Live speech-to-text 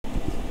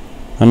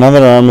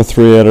Another ARMA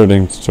 3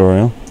 editing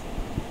tutorial.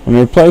 When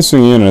you're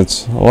placing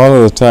units, a lot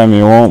of the time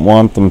you won't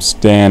want them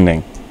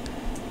standing.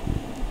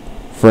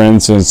 For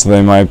instance,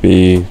 they might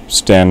be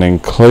standing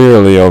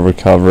clearly over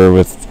cover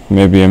with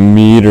maybe a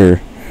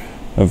meter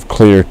of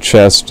clear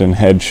chest and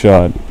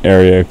headshot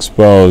area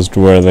exposed,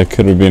 where they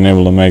could have been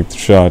able to make the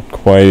shot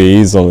quite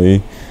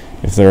easily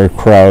if they were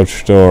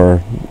crouched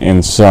or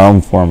in some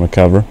form of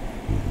cover.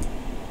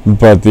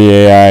 But the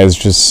AI is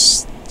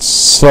just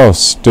so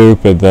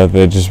stupid that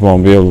they just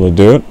won't be able to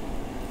do it.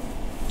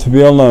 To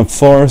be able to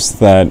enforce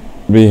that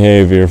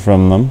behavior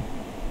from them,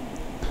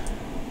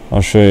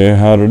 I'll show you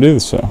how to do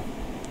so.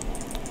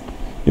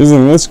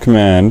 Using this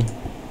command,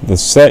 the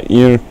set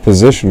unit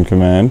position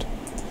command,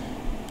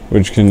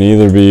 which can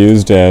either be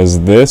used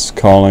as this,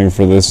 calling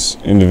for this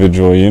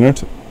individual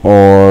unit,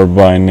 or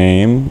by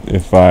name,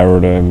 if I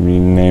were to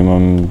name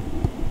them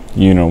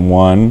unit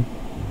 1,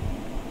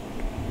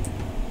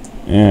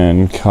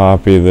 and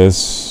copy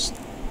this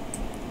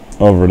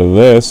over to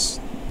this,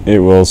 it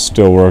will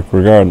still work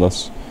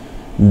regardless.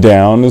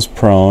 Down is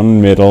prone,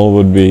 middle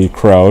would be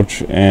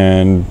crouch,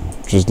 and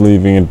just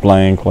leaving it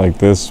blank like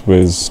this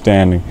was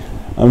standing.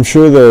 I'm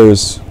sure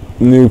there's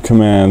new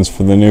commands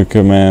for the new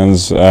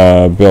commands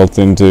built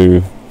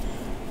into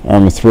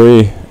ARMA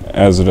 3,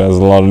 as it has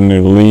a lot of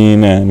new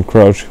lean and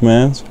crouch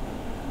commands,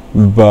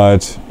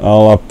 but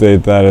I'll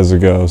update that as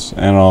it goes,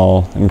 and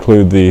I'll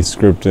include the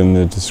script in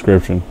the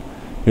description.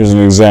 Here's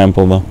an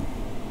example though.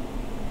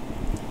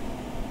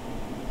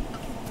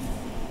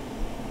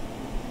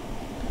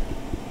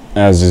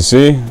 As you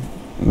see,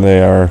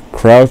 they are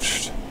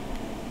crouched,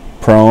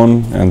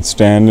 prone, and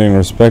standing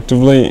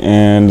respectively,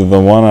 and the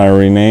one I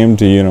renamed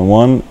to Unit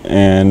 1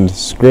 and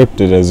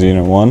scripted as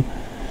Unit 1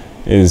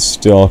 is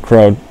still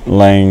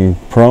laying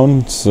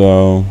prone,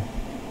 so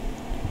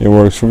it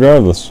works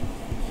regardless.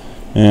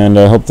 And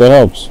I hope that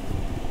helps.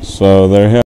 So there you have it.